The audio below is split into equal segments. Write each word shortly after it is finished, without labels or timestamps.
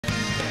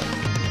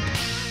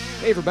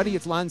Hey everybody,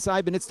 it's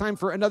Lon.TV, and it's time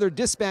for another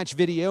dispatch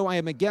video. I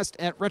am a guest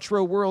at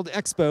Retro World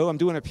Expo. I'm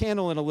doing a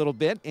panel in a little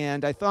bit,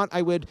 and I thought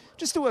I would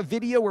just do a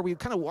video where we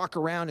kind of walk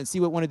around and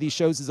see what one of these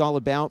shows is all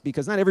about,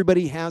 because not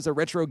everybody has a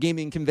retro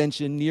gaming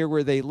convention near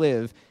where they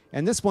live.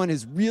 And this one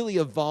has really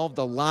evolved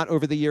a lot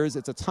over the years.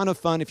 It's a ton of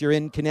fun if you're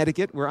in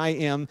Connecticut, where I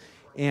am,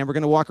 and we're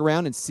going to walk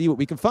around and see what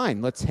we can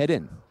find. Let's head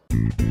in.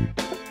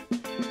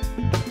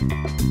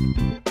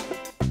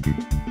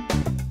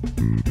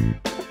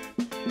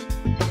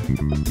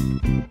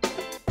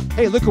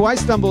 Hey, look who I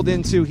stumbled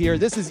into here.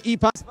 This is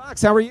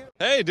Eposvox. How are you?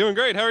 Hey, doing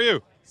great. How are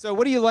you? So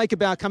what do you like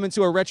about coming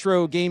to a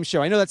retro game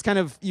show? I know that's kind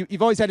of,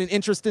 you've always had an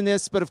interest in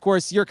this, but of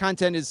course your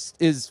content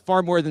is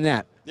far more than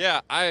that.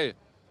 Yeah, I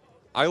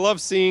love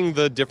seeing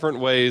the different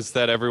ways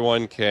that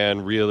everyone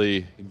can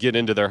really get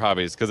into their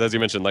hobbies. Because as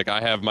you mentioned, like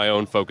I have my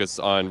own focus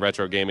on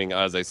retro gaming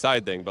as a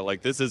side thing, but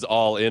like this is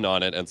all in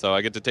on it. And so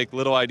I get to take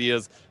little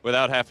ideas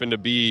without having to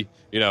be,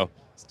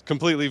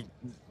 completely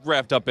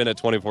wrapped up in it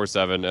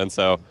 24/7. And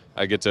so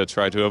I get to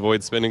try to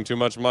avoid spending too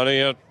much money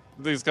at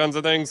these kinds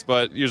of things,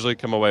 but usually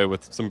come away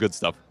with some good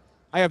stuff.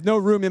 I have no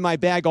room in my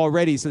bag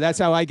already, so that's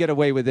how I get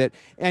away with it.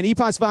 And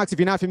Eposvox, if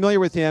you're not familiar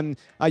with him,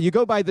 you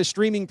go by the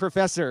streaming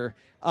professor.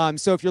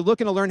 So if you're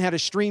looking to learn how to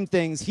stream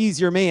things,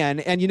 he's your man.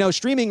 And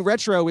streaming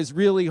retro is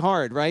really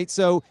hard, right?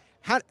 So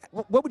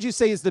what would you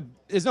say is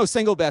there's no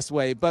single best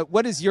way, but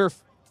what is your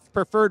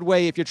preferred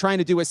way if you're trying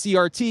to do a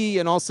CRT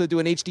and also do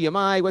an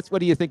HDMI? What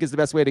do you think is the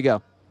best way to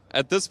go?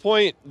 At this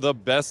point, the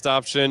best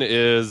option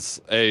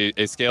is a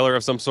scaler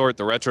of some sort,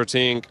 the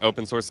RetroTink,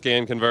 open source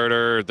scan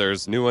converter.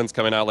 There's new ones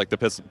coming out like the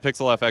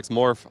Pixel FX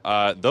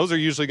Morph. Those are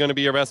usually going to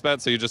be your best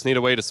bet, so you just need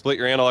a way to split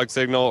your analog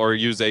signal or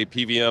use a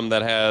PVM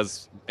that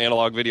has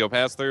analog video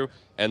pass-through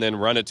and then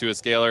run it to a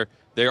scaler.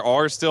 There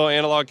are still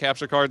analog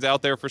capture cards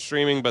out there for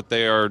streaming, but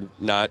they are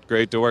not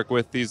great to work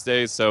with these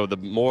days. So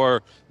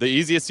the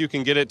easiest you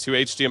can get it to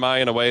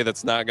HDMI in a way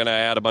that's not going to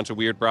add a bunch of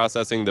weird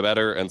processing, the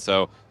better. And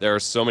so there are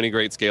so many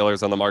great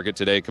scalers on the market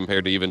today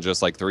compared to even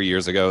just like 3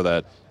 years ago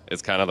that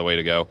it's kind of the way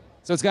to go.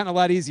 So it's gotten a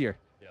lot easier.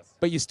 Yes.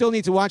 But you still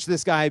need to watch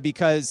this guy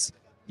because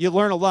you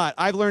learn a lot.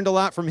 I've learned a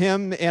lot from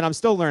him, and I'm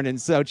still learning.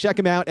 So check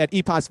him out at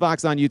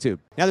Eposvox on YouTube.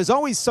 Now, there's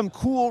always some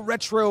cool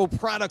retro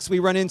products we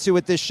run into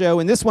at this show,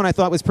 and this one I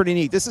thought was pretty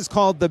neat. This is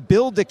called the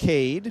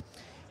Build-A-Cade,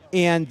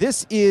 and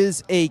this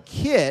is a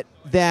kit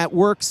that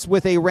works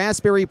with a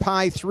Raspberry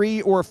Pi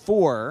 3 or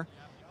 4,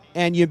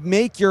 and you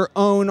make your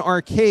own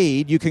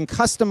arcade. You can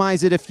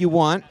customize it if you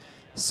want,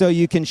 so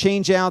you can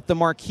change out the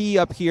marquee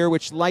up here,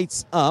 which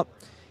lights up,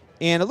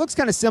 and it looks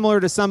kind of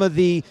similar to some of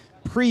the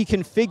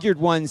pre-configured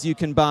ones you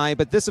can buy,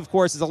 but this, of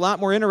course, is a lot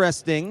more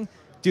interesting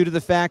due to the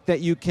fact that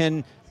you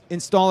can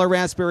install a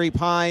Raspberry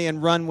Pi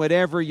and run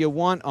whatever you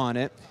want on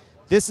it.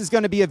 This is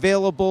going to be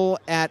available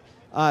at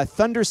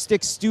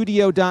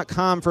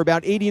thunderstickstudio.com for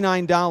about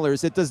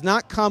 $89. It does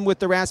not come with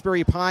the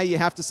Raspberry Pi. You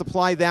have to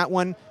supply that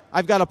one.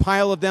 I've got a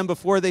pile of them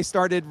before they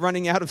started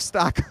running out of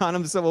stock on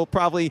them, so we'll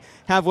probably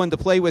have one to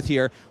play with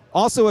here.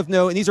 Also of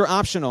note, and these are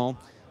optional,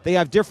 they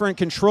have different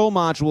control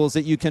modules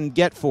that you can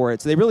get for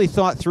it. So they really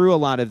thought through a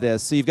lot of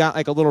this. So you've got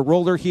like a little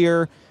roller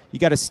here. You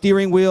got a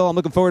steering wheel. I'm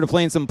looking forward to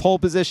playing some pole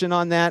position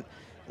on that.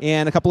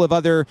 And a couple of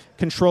other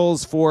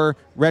controls for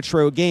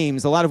retro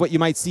games. A lot of what you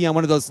might see on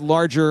one of those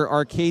larger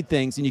arcade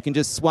things, and you can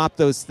just swap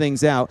those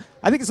things out.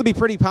 I think this will be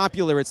pretty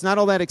popular. It's not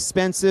all that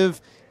expensive.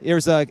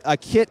 There's a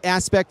kit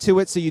aspect to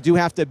it, so you do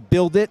have to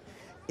build it.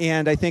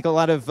 And I think a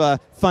lot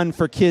of fun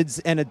for kids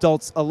and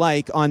adults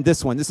alike on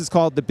this one. This is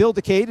called the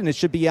Build-A-Cade, and it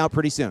should be out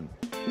pretty soon.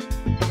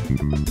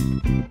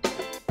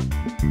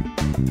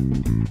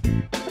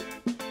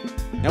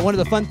 Now, one of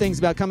the fun things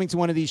about coming to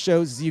one of these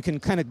shows is you can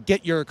kind of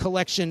get your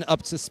collection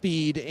up to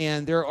speed,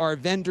 and there are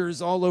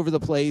vendors all over the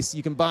place.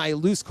 You can buy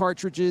loose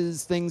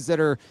cartridges, things that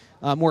are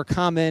more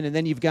common, and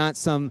then you've got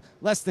some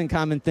less than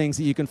common things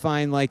that you can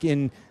find like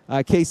in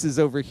cases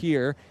over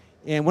here.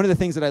 And one of the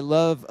things that I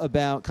love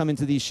about coming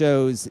to these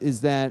shows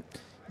is that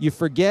you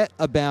forget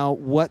about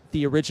what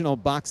the original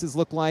boxes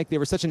look like. They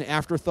were such an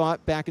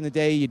afterthought back in the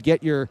day. You'd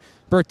get your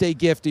birthday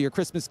gift or your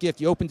Christmas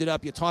gift, you opened it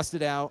up, you tossed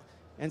it out,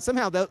 and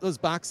somehow those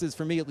boxes,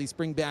 for me at least,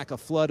 bring back a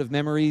flood of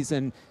memories.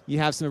 And you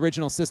have some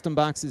original system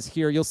boxes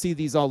here. You'll see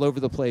these all over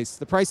the place.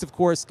 The price, of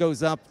course,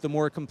 goes up the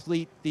more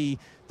complete the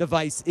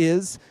device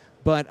is,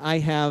 but I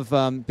have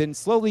been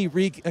slowly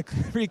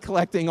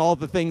recollecting all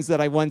the things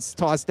that I once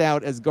tossed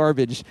out as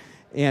garbage,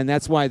 and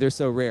that's why they're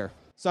so rare.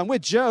 So I'm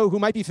with Joe, who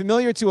might be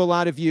familiar to a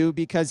lot of you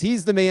because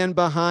he's the man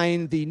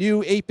behind the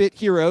new 8-Bit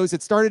Heroes.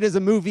 It started as a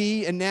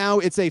movie, and now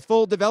it's a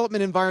full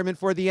development environment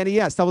for the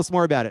NES. Tell us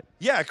more about it.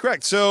 Yeah,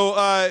 correct.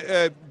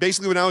 So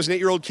basically when I was an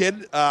 8-year-old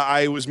kid,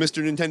 I was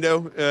Mr.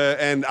 Nintendo,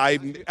 and I...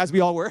 As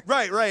we all were.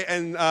 Right.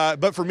 And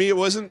but for me, it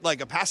wasn't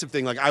like a passive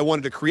thing. Like I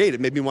wanted to create.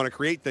 It made me want to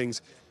create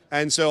things.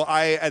 And so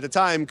I, at the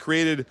time,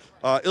 created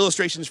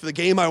illustrations for the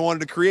game I wanted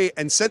to create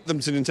and sent them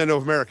to Nintendo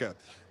of America.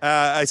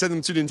 I sent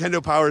them to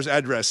Nintendo Power's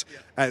address.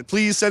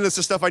 Please send us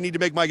the stuff I need to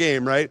make my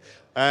game, right?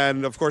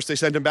 And of course, they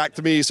sent them back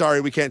to me.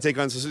 Sorry, we can't take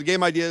on some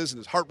game ideas, and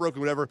it's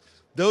heartbroken, whatever.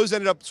 Those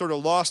ended up sort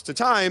of lost to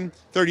time.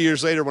 30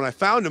 years later, when I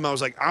found them, I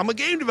was like, I'm a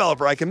game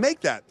developer. I can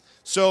make that.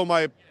 So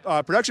my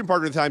production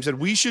partner at the time said,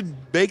 we should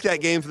make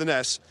that game for the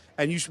NES,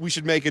 and we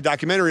should make a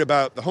documentary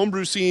about the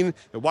homebrew scene,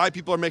 and why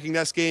people are making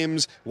NES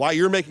games, why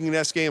you're making a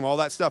NES game, all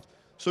that stuff.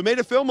 So we made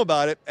a film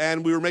about it,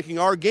 and we were making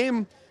our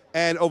game,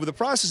 and over the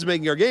process of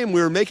making our game,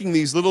 we were making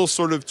these little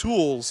sort of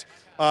tools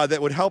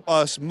that would help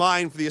us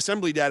mine for the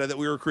assembly data that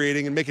we were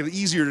creating and make it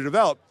easier to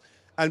develop.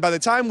 And by the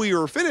time we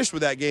were finished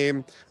with that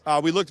game,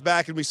 we looked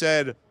back and we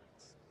said,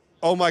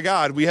 oh my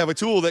God, we have a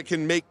tool that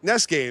can make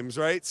NES games,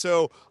 right?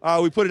 So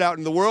we put it out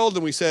in the world,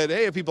 and we said,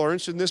 hey, if people are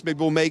interested in this, maybe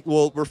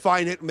we'll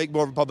refine it and make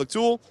more of a public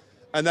tool.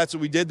 And that's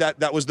what we did.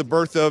 That was the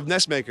birth of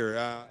NES Maker.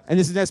 And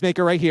this is NES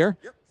Maker right here?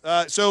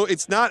 Yep. So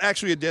it's not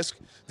actually a disc.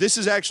 This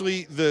is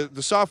actually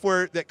the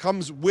software that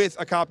comes with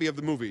a copy of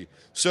the movie.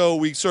 So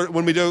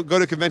when we go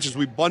to conventions,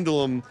 we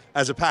bundle them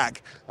as a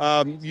pack.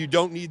 You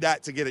don't need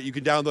that to get it. You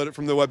can download it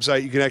from the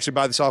website. You can actually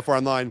buy the software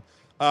online.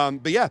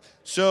 But yeah,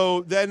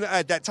 so then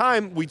at that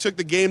time, we took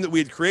the game that we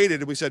had created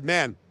and we said,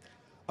 man,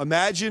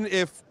 imagine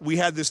if we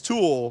had this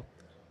tool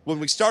when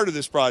we started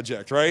this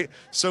project, right?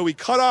 So we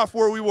cut off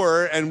where we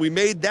were and we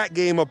made that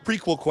game a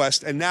prequel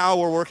quest, and now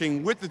we're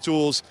working with the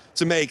tools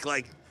to make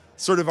like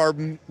sort of our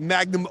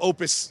magnum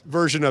opus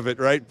version of it,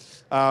 right?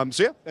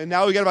 So yeah, and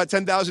now we got about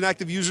 10,000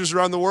 active users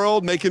around the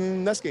world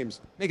making NES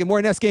games. Making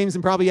more NES games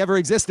than probably ever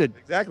existed.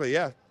 Exactly,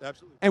 yeah,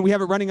 absolutely. And we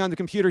have it running on the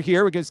computer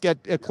here. We can just get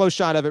a close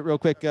shot of it real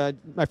quick.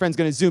 My friend's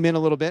going to zoom in a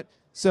little bit.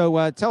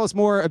 So tell us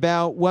more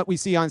about what we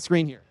see on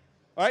screen here.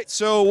 All right,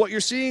 so what you're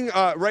seeing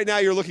right now,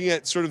 you're looking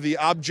at sort of the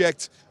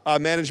object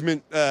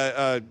management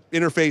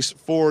interface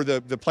for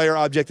the player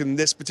object in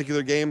this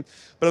particular game.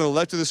 But on the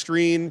left of the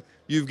screen,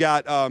 you've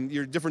got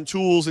your different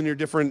tools and your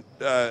different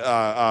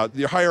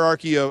your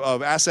hierarchy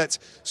of assets.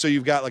 So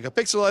you've got like a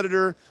pixel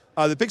editor.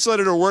 The pixel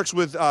editor works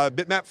with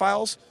bitmap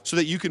files so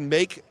that you can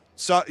make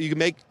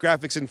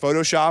graphics in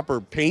Photoshop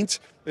or Paint,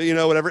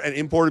 whatever, and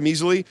import them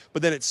easily.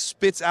 But then it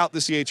spits out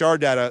the CHR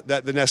data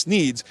that the NES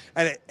needs,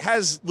 and it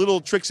has little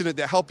tricks in it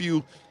that help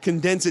you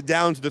condense it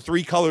down to the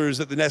 3 colors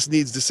that the NES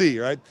needs to see.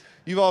 Right?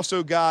 You've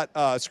also got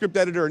a script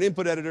editor and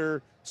input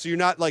editor, so you're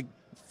not like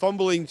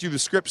fumbling through the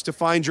scripts to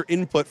find your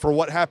input for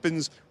what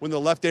happens when the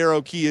left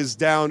arrow key is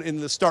down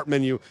in the start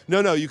menu.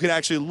 No, you can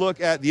actually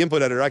look at the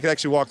input editor. I can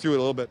actually walk through it a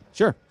little bit.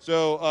 Sure.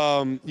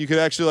 So you could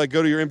actually like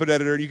go to your input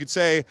editor and you could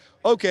say,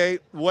 okay,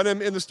 when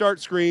I'm in the start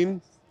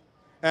screen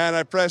and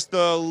I press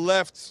the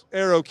left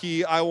arrow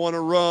key, I want to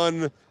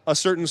run a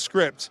certain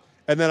script,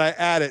 and then I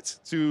add it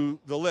to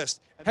the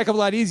list. Heck of a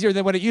lot easier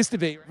than what it used to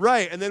be.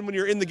 Right, and then when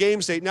you're in the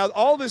game state, now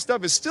all this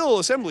stuff is still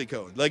assembly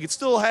code. Like it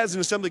still has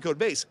an assembly code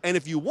base. And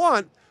if you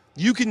want,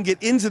 you can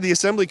get into the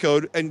assembly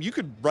code and you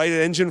could write an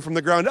engine from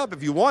the ground up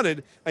if you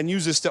wanted and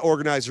use this to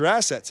organize your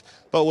assets.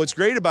 But what's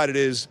great about it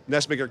is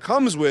NES Maker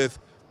comes with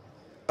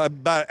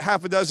about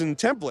half a dozen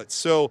templates.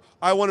 So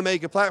I want to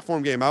make a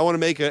platform game. I want to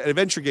make an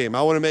adventure game.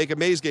 I want to make a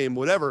maze game,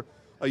 whatever.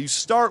 You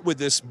start with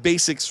this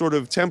basic sort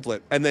of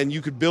template, and then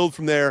you could build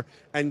from there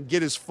and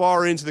get as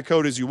far into the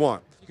code as you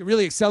want. You can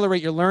really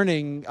accelerate your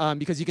learning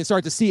because you can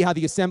start to see how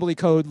the assembly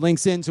code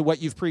links into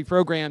what you've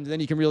pre-programmed. And then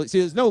you can really see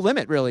there's no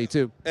limit really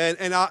to.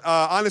 And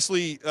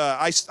honestly,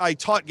 I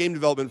taught game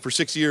development for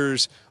 6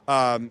 years,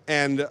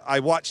 and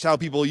I watched how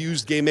people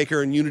used Game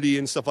Maker and Unity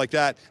and stuff like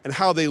that, and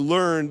how they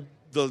learned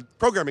the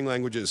programming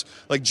languages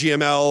like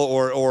GML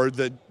or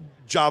the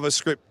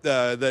JavaScript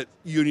that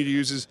Unity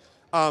uses.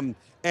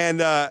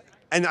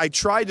 And I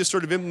tried to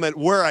sort of implement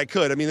where I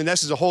could. I mean, the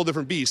NES is a whole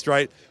different beast,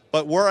 right?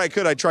 But where I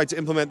could, I tried to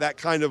implement that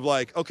kind of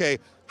like, okay,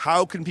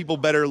 how can people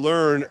better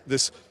learn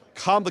this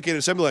complicated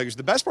assembly language?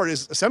 The best part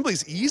is assembly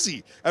is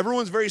easy.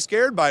 Everyone's very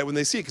scared by it when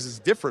they see it because it's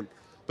different.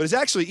 But it's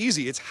actually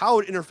easy. It's how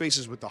it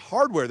interfaces with the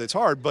hardware that's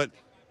hard. But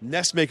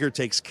NES Maker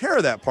takes care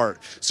of that part.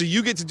 So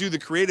you get to do the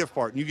creative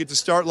part, and you get to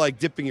start like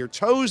dipping your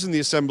toes in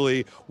the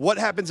assembly. What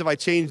happens if I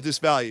change this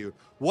value?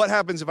 What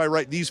happens if I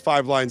write these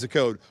 5 lines of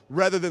code?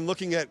 Rather than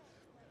looking at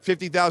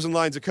 50,000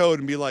 lines of code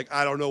and be like,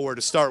 I don't know where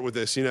to start with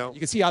this, You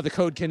can see how the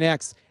code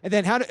connects. And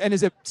then and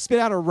does it spit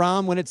out a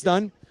ROM when it's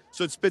done?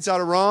 So it spits out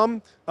a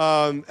ROM,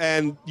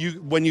 and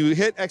when you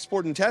hit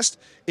export and test,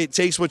 it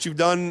takes what you've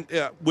done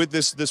with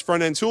this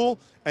front end tool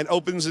and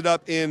opens it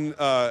up in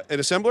an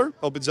assembler,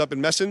 opens up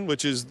in Messen,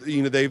 which is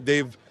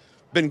they've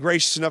been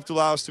gracious enough to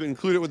allow us to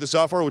include it with the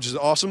software, which is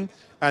awesome.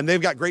 And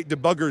they've got great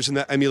debuggers in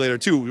that emulator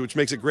too, which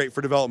makes it great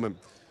for development.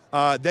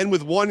 Then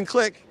with one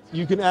click,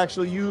 you can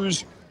actually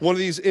use one of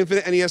these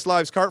Infinite NES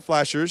Lives cart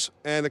flashers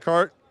and a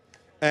cart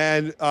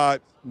and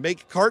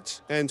make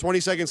carts. And 20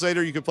 seconds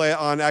later, you can play it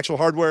on actual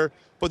hardware.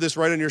 Put this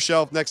right on your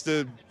shelf next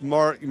to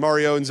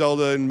Mario and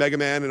Zelda and Mega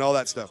Man and all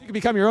that stuff. You can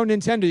become your own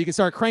Nintendo. You can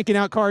start cranking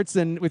out carts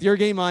and with your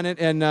game on it.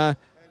 And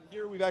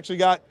here we've actually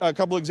got a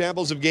couple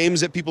examples of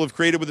games that people have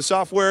created with the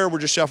software. We're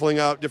just shuffling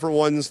out different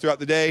ones throughout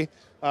the day.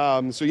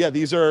 So yeah,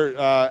 these are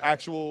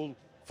actual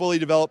fully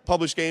developed,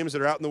 published games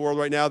that are out in the world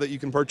right now that you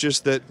can purchase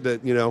that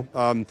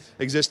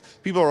exist.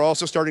 People are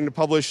also starting to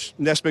publish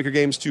NES Maker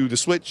games to the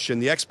Switch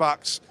and the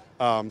Xbox.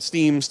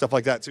 Steam, stuff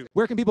like that too.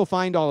 Where can people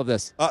find all of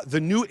this? The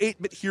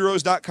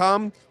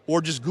new8bitheroes.com,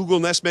 or just Google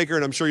NES Maker,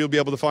 and I'm sure you'll be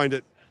able to find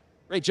it.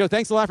 Great, Joe.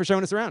 Thanks a lot for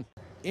showing us around.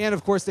 And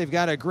of course, they've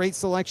got a great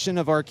selection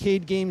of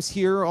arcade games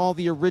here, all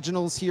the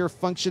originals here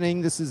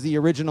functioning. This is the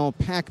original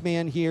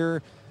Pac-Man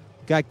here.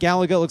 Got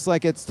Galaga, looks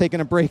like it's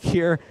taking a break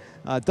here.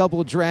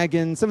 Double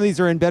Dragon. Some of these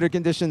are in better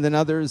condition than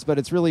others, but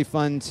it's really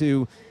fun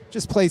to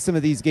just play some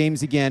of these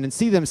games again and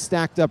see them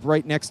stacked up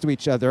right next to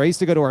each other. I used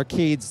to go to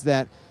arcades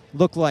that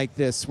looked like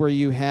this, where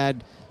you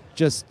had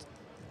just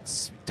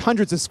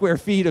hundreds of square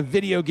feet of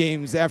video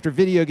games after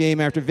video game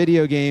after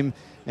video game.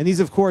 And these,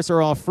 of course,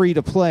 are all free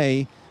to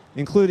play,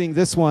 including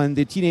this one,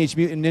 the Teenage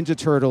Mutant Ninja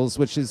Turtles,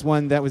 which is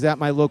one that was at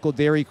my local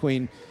Dairy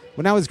Queen.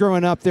 When I was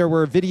growing up, there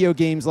were video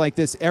games like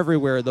this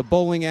everywhere, the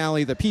bowling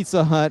alley, the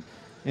Pizza Hut,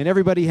 and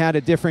everybody had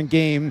a different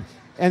game.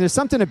 And there's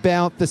something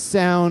about the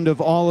sound of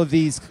all of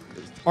these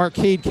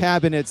arcade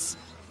cabinets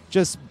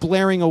just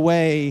blaring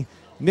away,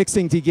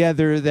 mixing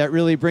together, that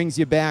really brings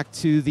you back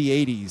to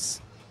the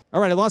 80s. All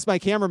right, I lost my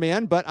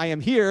cameraman, but I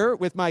am here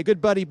with my good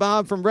buddy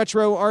Bob from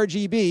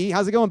RetroRGB.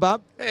 How's it going,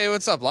 Bob? Hey,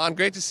 what's up, Lon?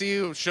 Great to see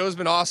you. Show's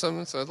been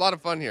awesome, so it's a lot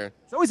of fun here.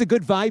 It's always a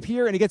good vibe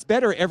here, and it gets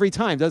better every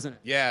time, doesn't it?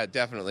 Yeah,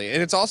 definitely.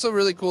 And it's also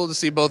really cool to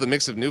see both a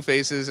mix of new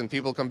faces and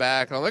people come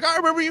back. And I'm like, I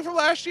remember you from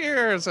last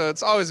year. So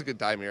it's always a good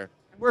time here.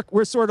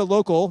 We're sort of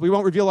local. We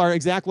won't reveal our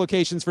exact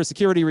locations for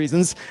security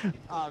reasons.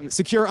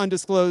 Secure,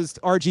 undisclosed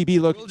RGB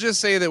location. We'll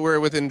just say that we're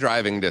within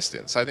driving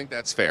distance. I think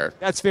that's fair.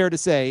 That's fair to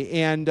say.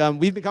 And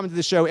we've been coming to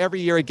the show every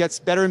year. It gets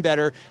better and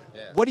better.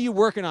 Yeah. What are you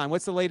working on?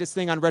 What's the latest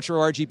thing on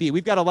RetroRGB?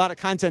 We've got a lot of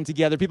content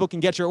together. People can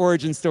get your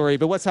origin story,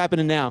 but what's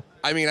happening now?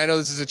 I mean, I know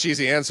this is a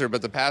cheesy answer,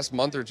 but the past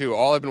month or two,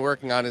 all I've been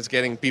working on is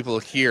getting people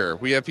here.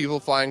 We have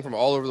people flying from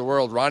all over the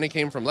world. Ronnie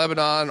came from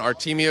Lebanon.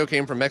 Artemio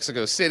came from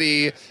Mexico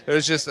City.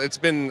 It's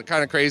been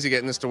kind of crazy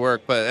getting this to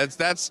work, but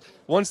that's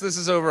once this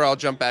is over, I'll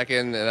jump back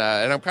in,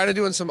 and I'm kind of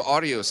doing some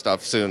audio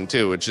stuff soon,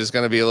 too, which is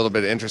going to be a little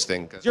bit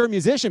interesting. You're a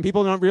musician.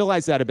 People don't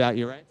realize that about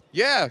you, right?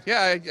 Yeah,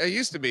 I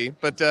used to be,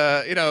 but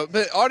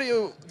but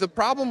audio. The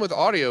problem with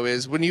audio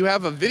is when you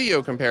have a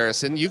video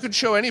comparison, you could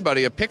show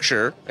anybody a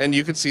picture and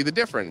you could see the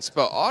difference.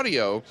 But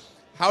audio,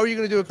 how are you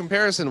going to do a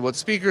comparison? What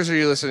speakers are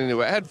you listening to?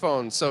 What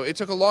headphones? So it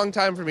took a long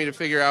time for me to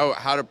figure out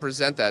how to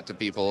present that to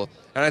people,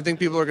 and I think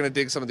people are going to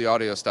dig some of the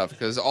audio stuff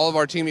because all of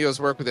Artemio's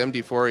work with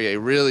MD Fourier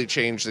really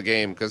changed the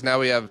game because now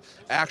we have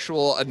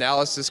actual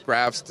analysis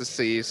graphs to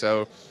see.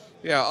 So,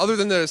 yeah, other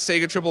than the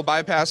Sega triple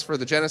bypass for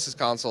the Genesis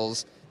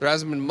consoles, there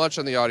hasn't been much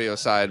on the audio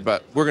side,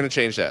 but we're going to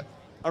change that.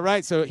 All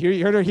right, so here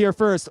you heard it here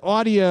first.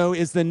 Audio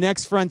is the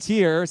next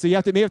frontier, so you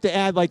may have to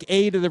add like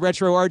A to the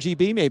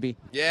RetroRGB, maybe.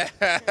 Yeah,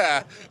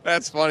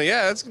 that's funny.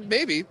 Yeah, that's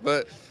maybe,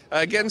 but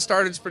getting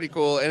started is pretty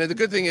cool. And the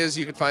good thing is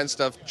you can find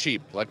stuff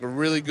cheap, like a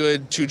really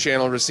good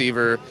 2-channel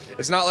receiver.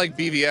 It's not like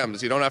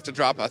BVMs. You don't have to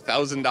drop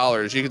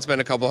 $1,000. You can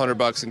spend a couple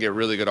 $100 and get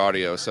really good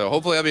audio. So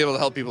hopefully I'll be able to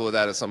help people with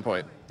that at some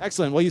point.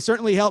 Excellent. Well, you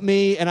certainly helped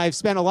me, and I've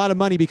spent a lot of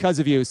money because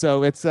of you.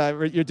 So it's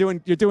you're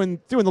doing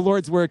the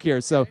Lord's work here.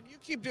 So and you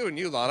keep doing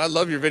you, Lon. I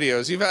love your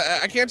videos.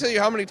 I can't tell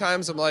you how many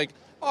times I'm like,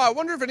 oh, I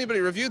wonder if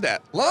anybody reviewed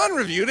that. Lon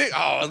reviewed it.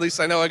 Oh, at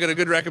least I know I got a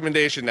good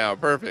recommendation now.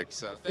 Perfect.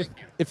 So thank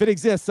you. If it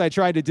exists, I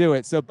try to do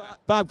it. So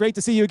Bob, great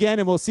to see you again,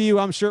 and we'll see you.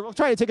 I'm sure we'll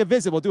try to take a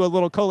visit. We'll do a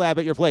little collab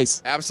at your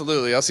place.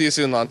 Absolutely. I'll see you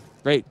soon, Lon.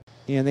 Great.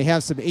 And they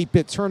have some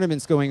 8-bit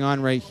tournaments going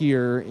on right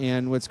here.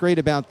 And what's great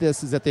about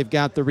this is that they've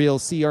got the real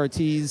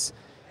CRTs.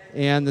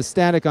 And the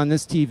static on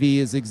this TV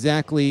is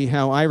exactly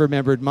how I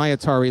remembered my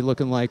Atari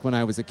looking like when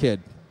I was a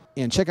kid.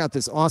 And check out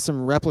this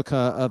awesome replica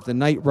of the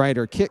Knight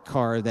Rider kit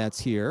car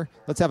that's here.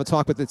 Let's have a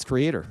talk with its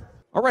creator.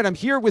 All right, I'm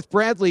here with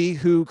Bradley,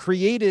 who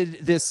created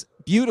this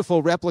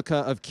beautiful replica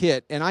of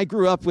KIT. And I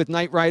grew up with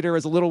Knight Rider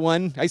as a little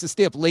one. I used to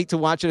stay up late to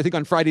watch it, I think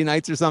on Friday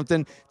nights or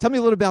something. Tell me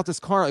a little about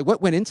this car. Like,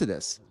 what went into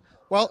this?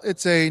 Well,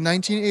 it's a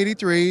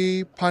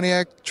 1983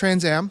 Pontiac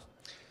Trans Am.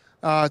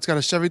 It's got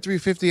a Chevy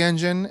 350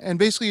 engine, and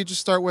basically you just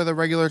start with a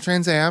regular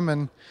Trans Am,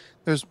 and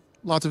there's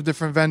lots of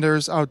different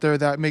vendors out there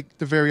that make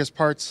the various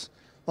parts.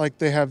 Like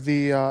they have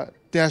the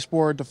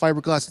dashboard, the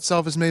fiberglass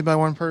itself is made by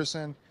one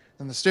person,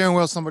 and the steering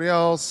wheel somebody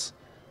else,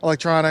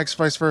 electronics,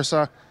 vice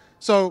versa.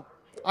 So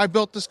I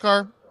built this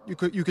car. You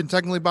can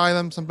technically buy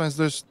them. Sometimes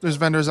there's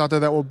vendors out there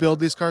that will build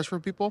these cars for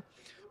people,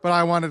 but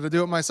I wanted to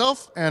do it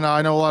myself, and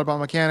I know a lot about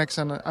mechanics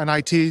and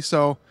IT,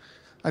 so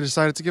I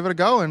decided to give it a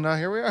go, and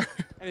here we are.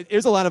 And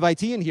there's a lot of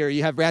IT in here.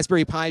 You have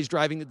Raspberry Pis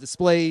driving the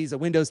displays, a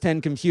Windows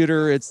 10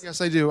 computer.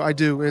 Yes, I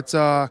do. It's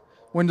a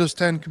Windows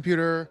 10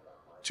 computer,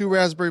 2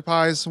 Raspberry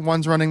Pis.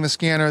 One's running the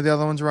scanner, the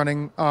other one's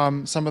running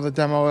some of the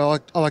demo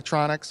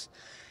electronics.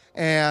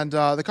 And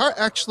the car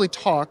actually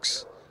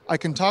talks. I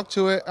can talk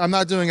to it. I'm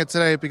not doing it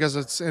today because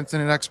it's in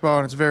an expo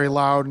and it's very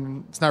loud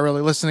and it's not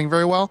really listening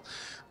very well.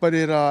 But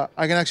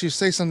I can actually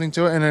say something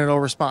to it and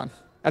it'll respond.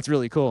 That's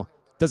really cool.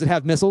 Does it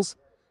have missiles?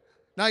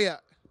 Not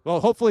yet. Well,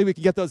 hopefully we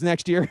can get those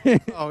next year.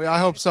 Oh, yeah, I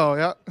hope so.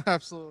 Yeah,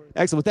 absolutely.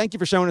 Excellent. Well, thank you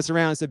for showing us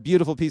around. It's a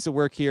beautiful piece of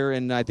work here,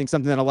 and I think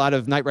something that a lot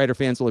of Knight Rider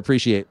fans will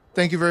appreciate.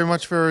 Thank you very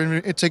much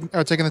for taking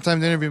the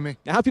time to interview me.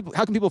 Now, how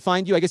can people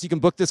find you? I guess you can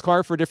book this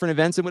car for different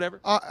events and whatever.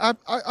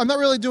 I'm not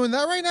really doing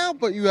that right now,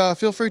 but you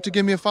feel free to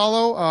give me a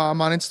follow.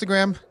 I'm on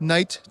Instagram,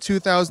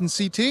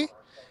 Knight2000CT,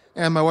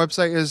 and my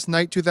website is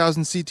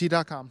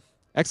Knight2000CT.com.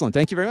 Excellent.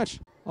 Thank you very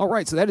much. All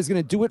right, so that is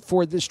going to do it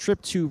for this trip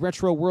to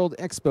Retro World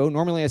Expo.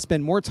 Normally I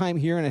spend more time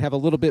here and I have a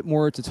little bit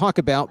more to talk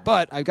about,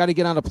 but I've got to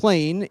get on a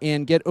plane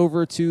and get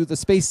over to the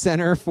Space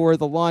Center for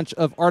the launch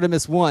of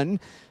Artemis 1.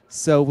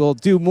 So we'll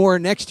do more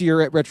next year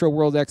at Retro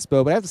World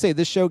Expo. But I have to say,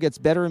 this show gets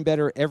better and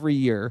better every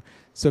year.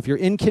 So if you're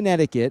in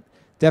Connecticut,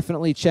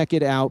 definitely check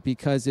it out,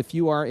 because if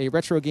you are a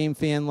retro game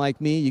fan like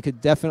me, you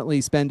could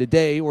definitely spend a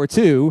day or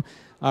two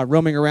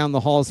roaming around the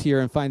halls here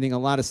and finding a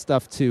lot of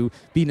stuff to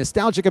be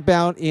nostalgic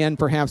about, and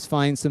perhaps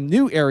find some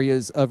new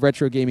areas of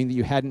retro gaming that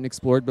you hadn't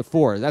explored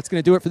before. That's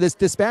going to do it for this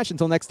dispatch.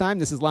 Until next time,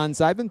 this is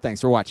Lon.TV.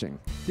 Thanks for watching.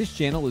 This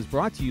channel is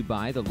brought to you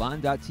by the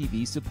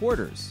Lon.TV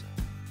supporters,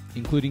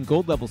 including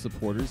gold level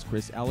supporters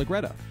Chris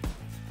Allegretta,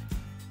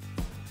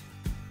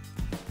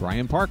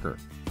 Brian Parker,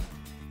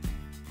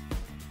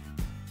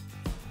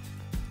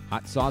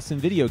 Hot Sauce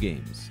and Video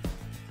Games,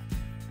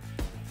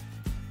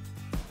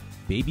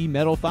 Baby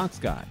Metal Fox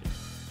God,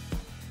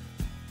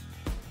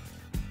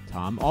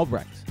 Tom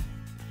Albrecht,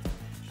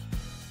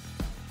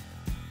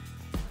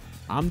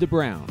 Amda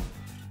Brown,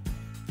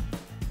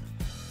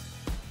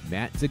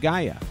 Matt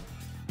Zagaya,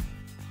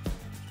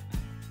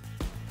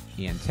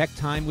 and Tech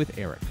Time with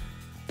Eric.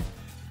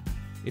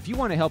 If you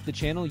want to help the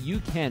channel,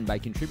 you can by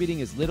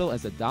contributing as little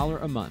as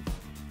 $1 a month.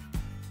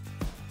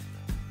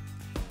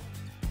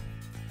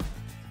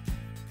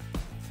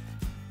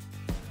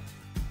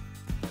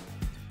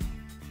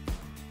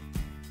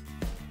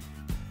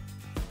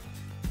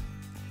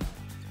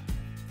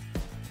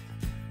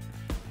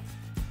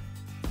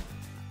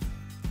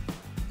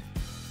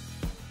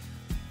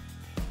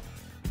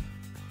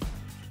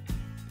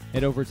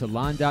 Head over to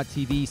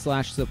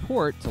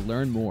lon.tv/support to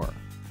learn more.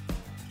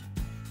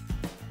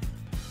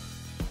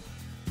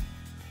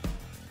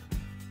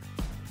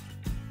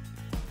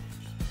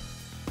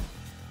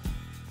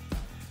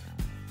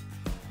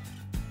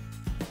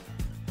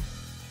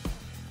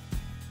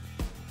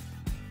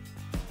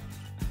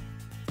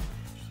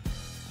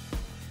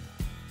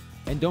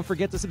 And don't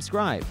forget to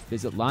subscribe.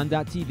 Visit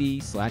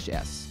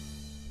lon.tv/s.